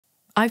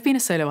I've been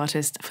a solo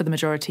artist for the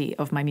majority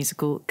of my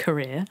musical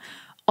career.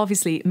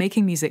 Obviously,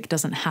 making music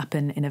doesn't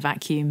happen in a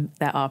vacuum.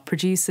 There are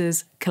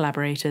producers,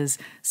 collaborators,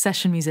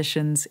 session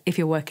musicians. If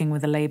you're working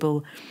with a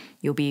label,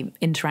 you'll be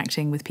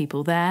interacting with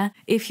people there.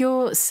 If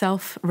you're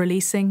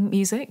self-releasing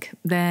music,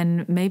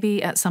 then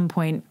maybe at some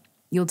point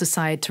you'll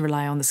decide to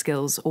rely on the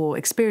skills or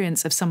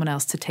experience of someone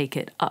else to take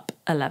it up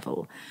a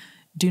level.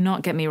 Do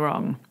not get me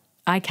wrong.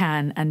 I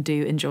can and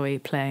do enjoy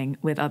playing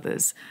with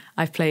others.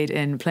 I've played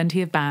in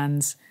plenty of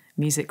bands,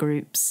 music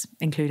groups,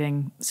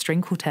 including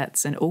string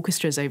quartets and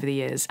orchestras over the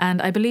years,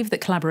 and I believe that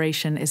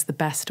collaboration is the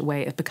best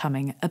way of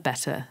becoming a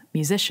better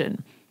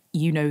musician.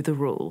 You know the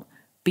rule.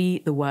 Be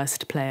the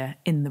worst player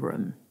in the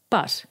room.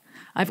 But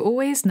I've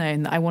always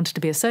known that I wanted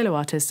to be a solo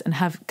artist and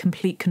have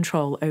complete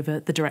control over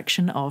the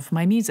direction of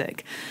my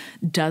music.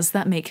 Does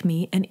that make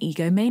me an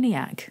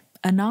egomaniac,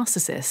 a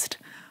narcissist?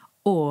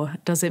 Or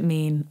does it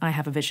mean I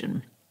have a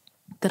vision,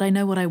 that I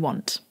know what I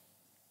want?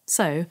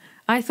 So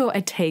I thought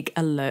I'd take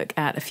a look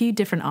at a few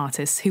different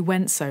artists who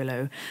went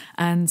solo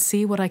and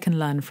see what I can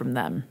learn from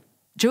them.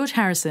 George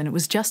Harrison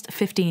was just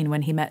 15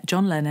 when he met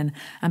John Lennon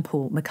and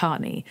Paul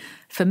McCartney.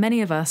 For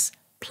many of us,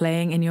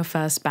 playing in your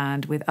first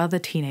band with other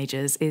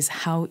teenagers is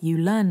how you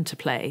learn to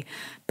play.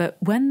 But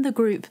when the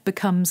group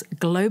becomes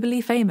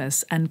globally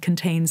famous and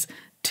contains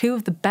two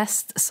of the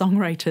best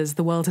songwriters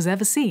the world has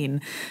ever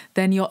seen,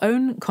 then your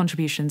own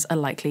contributions are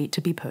likely to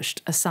be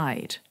pushed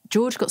aside.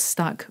 George got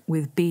stuck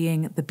with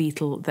being the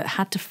Beatle that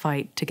had to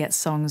fight to get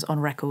songs on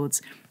records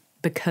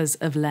because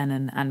of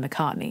Lennon and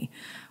McCartney.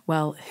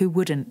 Well, who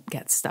wouldn't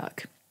get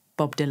stuck?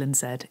 Bob Dylan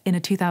said in a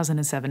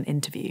 2007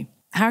 interview.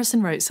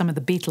 Harrison wrote some of the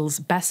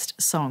Beatles'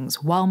 best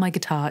songs, While My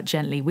Guitar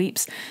Gently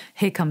Weeps,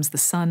 Here Comes the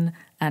Sun,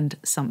 and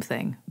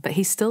Something, but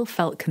he still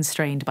felt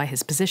constrained by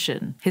his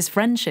position. His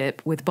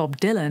friendship with Bob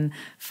Dylan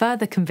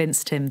further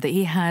convinced him that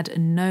he had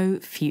no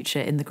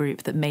future in the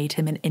group that made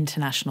him an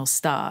international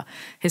star.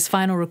 His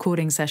final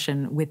recording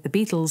session with the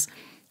Beatles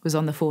was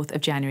on the 4th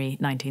of January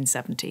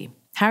 1970.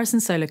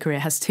 Harrison's solo career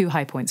has two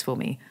high points for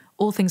me,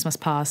 All Things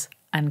Must Pass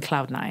and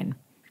Cloud 9.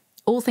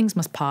 All Things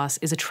Must Pass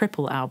is a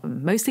triple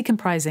album, mostly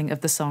comprising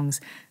of the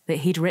songs that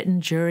he'd written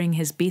during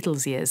his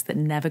Beatles years that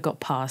never got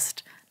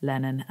past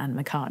Lennon and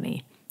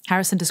McCartney.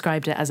 Harrison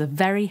described it as a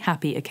very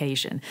happy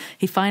occasion.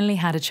 He finally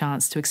had a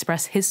chance to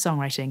express his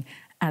songwriting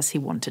as he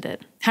wanted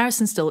it.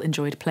 Harrison still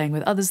enjoyed playing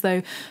with others,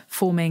 though,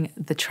 forming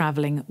the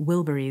Travelling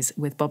Wilburys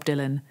with Bob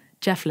Dylan,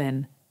 Jeff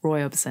Lynne,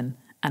 Roy Orbison,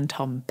 and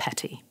Tom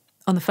Petty.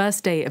 On the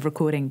first day of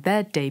recording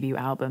their debut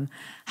album,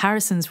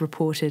 Harrison's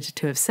reported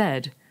to have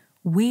said,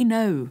 "We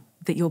know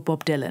that you're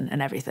Bob Dylan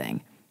and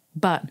everything,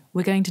 but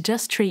we're going to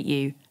just treat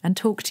you and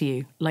talk to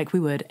you like we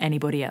would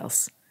anybody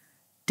else."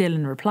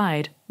 Dylan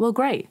replied, "Well,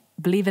 great.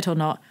 Believe it or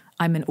not,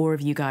 I'm in awe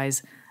of you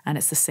guys, and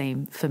it's the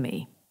same for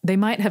me." They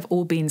might have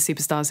all been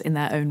superstars in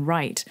their own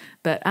right,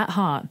 but at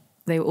heart,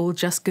 they were all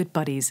just good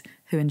buddies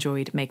who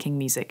enjoyed making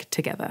music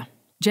together.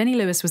 Jenny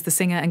Lewis was the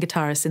singer and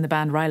guitarist in the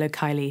band Rilo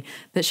Kiley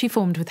that she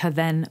formed with her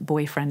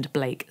then-boyfriend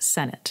Blake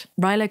Sennett.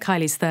 Rilo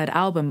Kiley's third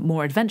album,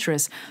 More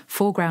Adventurous,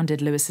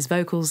 foregrounded Lewis's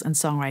vocals and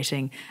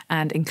songwriting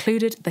and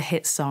included the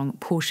hit song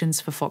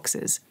Portions for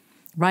Foxes.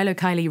 Rilo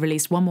Kiley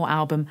released one more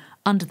album,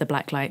 Under the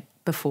Blacklight,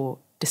 before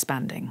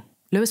disbanding.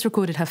 Lewis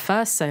recorded her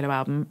first solo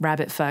album,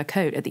 Rabbit Fur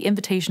Coat, at the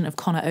invitation of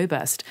Conor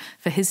Oberst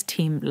for his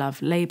Team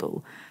Love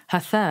label. Her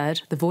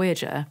third, The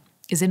Voyager,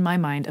 is in my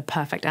mind a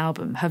perfect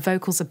album. Her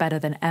vocals are better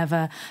than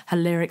ever, her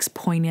lyrics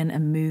poignant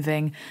and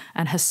moving,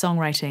 and her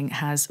songwriting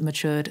has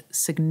matured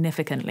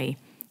significantly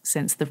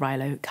since the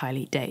Rilo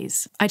Kiley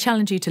days. I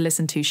challenge you to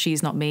listen to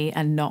She's Not Me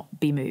and not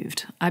be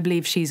moved. I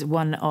believe she's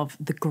one of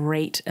the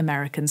great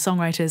American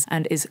songwriters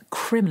and is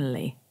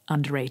criminally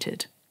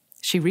underrated.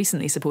 She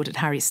recently supported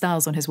Harry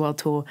Styles on his world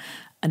tour,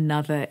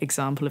 another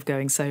example of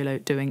going solo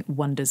doing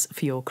wonders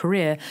for your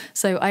career,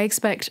 so I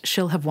expect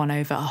she'll have won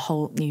over a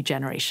whole new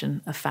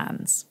generation of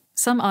fans.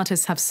 Some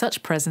artists have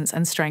such presence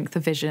and strength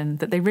of vision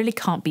that they really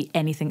can't be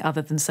anything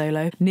other than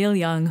solo. Neil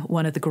Young,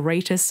 one of the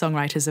greatest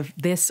songwriters of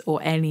this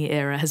or any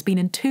era, has been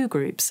in two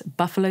groups,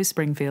 Buffalo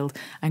Springfield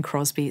and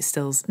Crosby,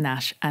 Stills,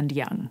 Nash and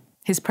Young.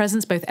 His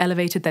presence both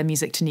elevated their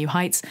music to new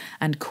heights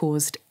and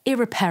caused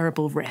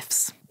irreparable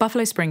rifts.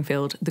 Buffalo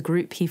Springfield, the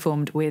group he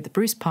formed with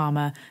Bruce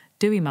Palmer,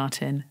 Dewey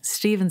Martin,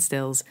 Stephen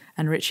Stills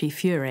and Richie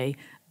Furay,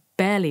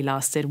 barely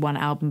lasted one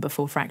album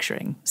before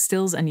fracturing.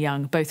 Stills and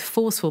Young, both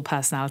forceful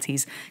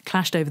personalities,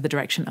 clashed over the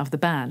direction of the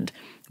band.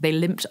 They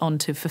limped on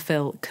to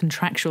fulfill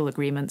contractual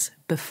agreements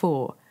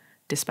before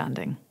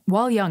disbanding.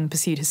 While Young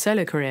pursued his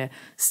solo career,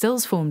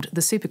 Stills formed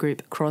the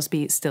supergroup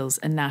Crosby, Stills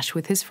and Nash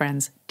with his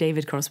friends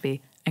David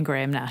Crosby and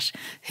Graham Nash,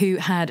 who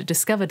had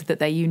discovered that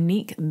their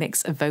unique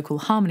mix of vocal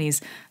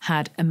harmonies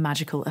had a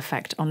magical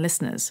effect on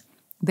listeners.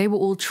 They were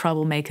all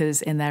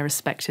troublemakers in their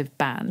respective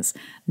bands.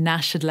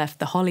 Nash had left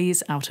the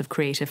Hollies out of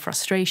creative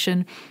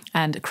frustration,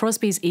 and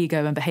Crosby's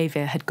ego and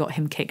behaviour had got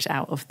him kicked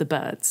out of the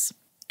Byrds.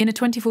 In a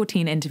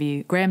 2014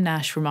 interview, Graham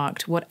Nash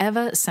remarked,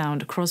 "Whatever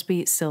sound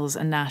Crosby, Stills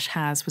and Nash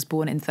has was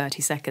born in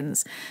 30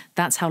 seconds.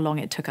 That's how long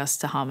it took us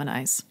to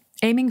harmonise."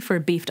 Aiming for a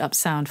beefed-up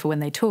sound for when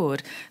they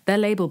toured, their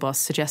label boss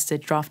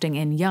suggested drafting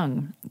in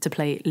Young to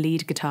play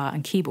lead guitar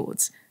and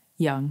keyboards.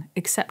 Young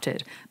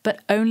accepted,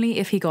 but only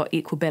if he got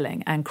equal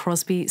billing, and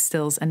Crosby,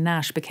 Stills and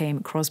Nash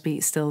became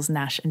Crosby, Stills,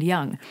 Nash and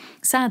Young.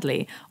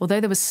 Sadly, although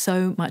there was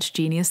so much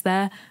genius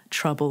there,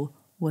 trouble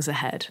was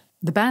ahead.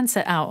 The band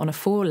set out on a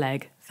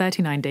 4-leg,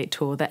 39-date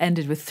tour that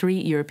ended with 3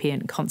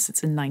 European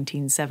concerts in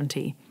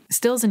 1970.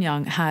 Stills and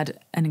Young had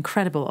an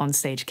incredible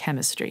onstage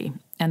chemistry,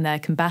 and their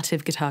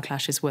combative guitar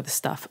clashes were the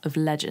stuff of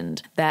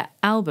legend. Their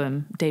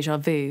album, Deja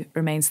Vu,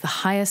 remains the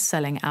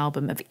highest-selling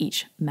album of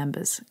each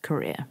member's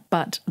career.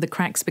 But the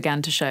cracks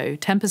began to show.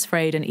 Tempers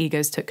frayed and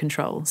egos took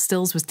control.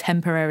 Stills was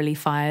temporarily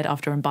fired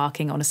after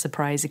embarking on a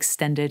surprise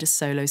extended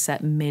solo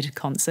set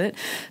mid-concert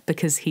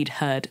because he'd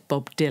heard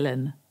Bob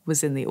Dylan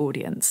was in the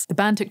audience. The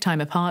band took time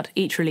apart,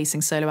 each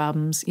releasing solo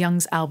albums.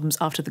 Young's albums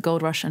After the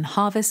Gold Rush and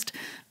Harvest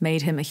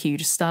made him a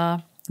huge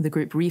star. The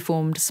group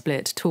reformed,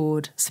 split,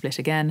 toured, split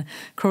again.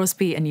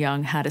 Crosby and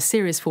Young had a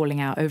serious falling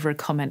out over a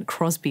comment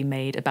Crosby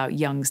made about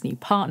Young's new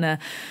partner,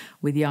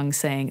 with Young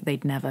saying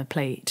they'd never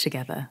play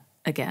together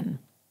again.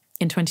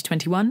 In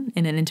 2021,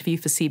 in an interview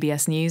for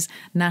CBS News,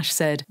 Nash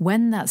said,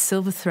 "When that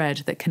silver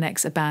thread that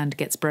connects a band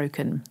gets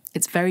broken,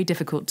 it's very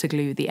difficult to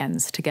glue the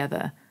ends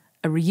together.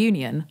 A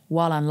reunion,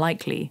 while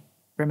unlikely,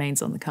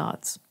 remains on the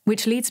cards."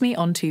 Which leads me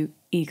on to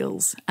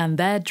Eagles and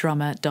their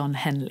drummer Don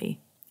Henley.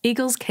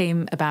 Eagles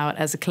came about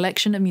as a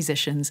collection of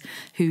musicians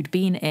who'd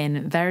been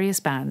in various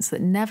bands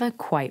that never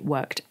quite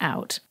worked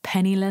out.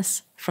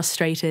 Penniless,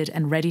 frustrated,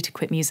 and ready to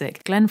quit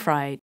music, Glenn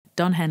Frey,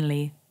 Don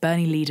Henley,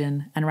 Bernie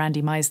Leadon, and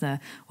Randy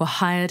Meisner were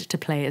hired to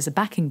play as a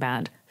backing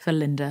band for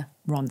Linda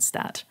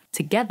Ronstadt.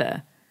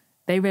 Together,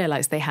 they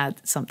realised they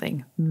had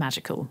something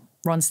magical.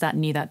 Ronstadt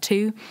knew that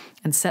too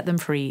and set them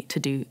free to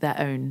do their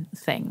own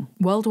thing.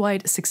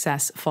 Worldwide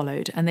success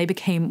followed, and they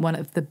became one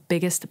of the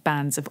biggest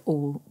bands of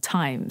all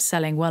time,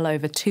 selling well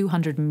over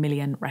 200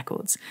 million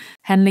records.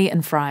 Henley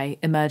and Frey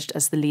emerged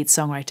as the lead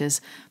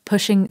songwriters,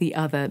 pushing the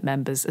other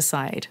members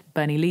aside.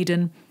 Bernie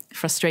Leadon,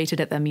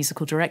 frustrated at their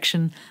musical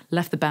direction,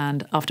 left the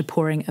band after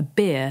pouring a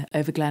beer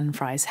over Glenn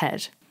Frey's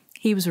head.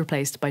 He was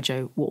replaced by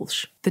Joe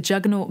Walsh. The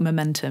juggernaut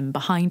momentum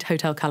behind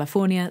Hotel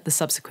California, the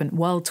subsequent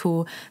world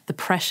tour, the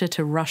pressure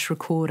to rush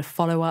record a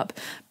follow-up,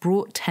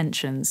 brought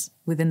tensions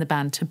within the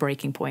band to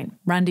breaking point.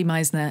 Randy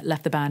Meisner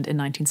left the band in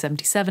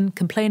 1977,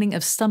 complaining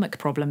of stomach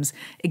problems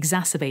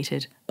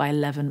exacerbated by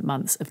 11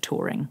 months of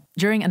touring.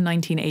 During a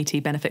 1980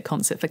 benefit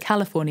concert for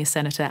California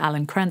Senator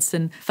Alan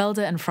Cranston,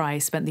 Felder and Frey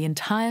spent the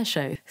entire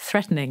show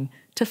threatening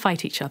to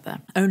fight each other.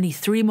 "Only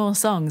 3 more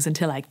songs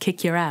until I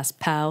kick your ass,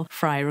 pal,"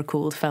 Frey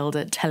recalled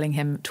Felder telling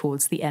him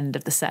towards the end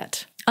of the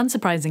set.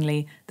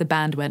 Unsurprisingly, the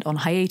band went on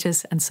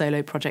hiatus and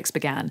solo projects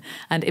began.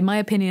 And in my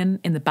opinion,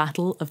 in the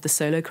battle of the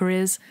solo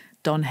careers,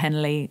 Don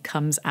Henley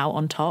comes out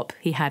on top.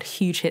 He had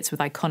huge hits with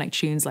iconic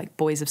tunes like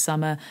Boys of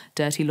Summer,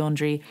 Dirty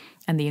Laundry,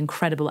 and the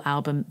incredible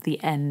album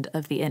The End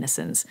of the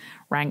Innocents,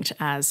 ranked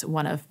as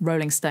one of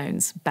Rolling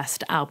Stone's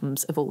best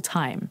albums of all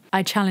time.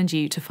 I challenge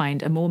you to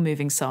find a more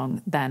moving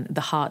song than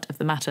The Heart of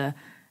the Matter.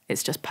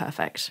 It's just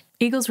perfect.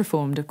 Eagles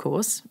reformed, of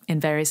course,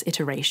 in various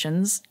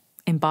iterations,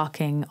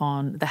 embarking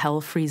on the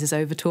Hell Freezes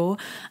Over tour,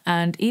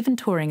 and even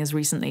touring as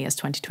recently as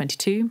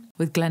 2022,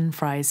 with Glenn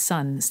Frey's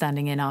son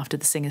standing in after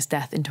the singer's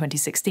death in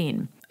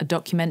 2016. A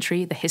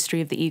documentary, The History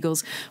of the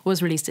Eagles,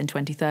 was released in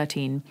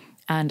 2013,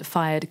 and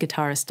fired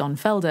guitarist Don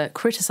Felder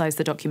criticised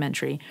the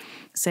documentary,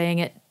 saying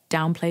it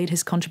downplayed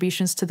his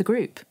contributions to the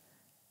group.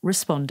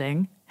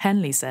 Responding,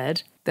 Henley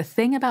said, "The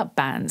thing about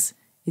bands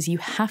is you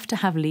have to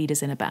have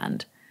leaders in a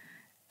band.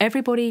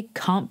 Everybody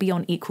can't be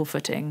on equal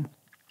footing.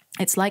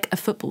 It's like a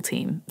football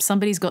team.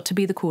 Somebody's got to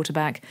be the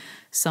quarterback.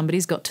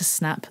 Somebody's got to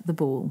snap the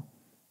ball.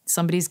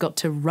 Somebody's got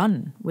to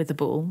run with the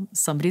ball.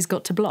 Somebody's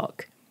got to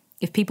block.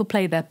 If people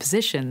play their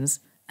positions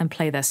and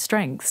play their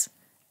strengths,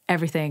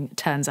 everything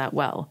turns out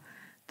well.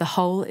 The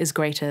whole is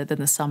greater than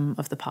the sum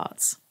of the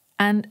parts."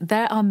 And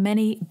there are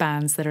many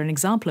bands that are an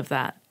example of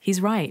that. He's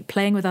right.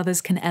 Playing with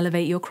others can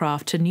elevate your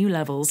craft to new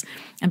levels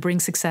and bring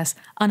success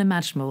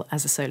unimaginable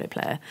as a solo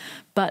player.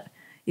 But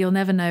you'll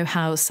never know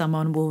how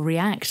someone will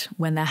react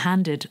when they're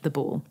handed the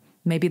ball.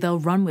 Maybe they'll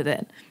run with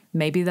it.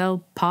 Maybe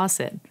they'll pass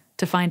it.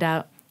 To find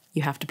out,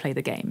 you have to play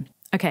the game.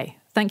 Okay,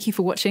 thank you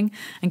for watching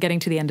and getting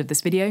to the end of this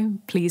video.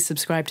 Please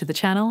subscribe to the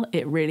channel.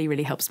 It really,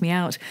 really helps me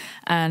out.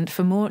 And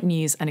for more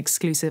news and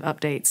exclusive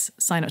updates,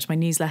 sign up to my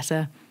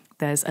newsletter.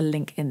 There's a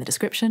link in the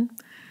description.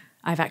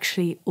 I've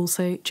actually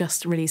also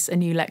just released a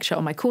new lecture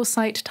on my course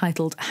site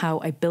titled How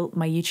I Built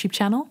My YouTube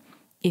Channel,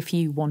 if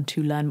you want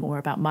to learn more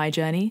about my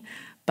journey.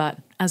 But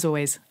as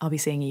always, I'll be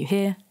seeing you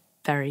here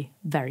very,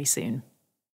 very soon.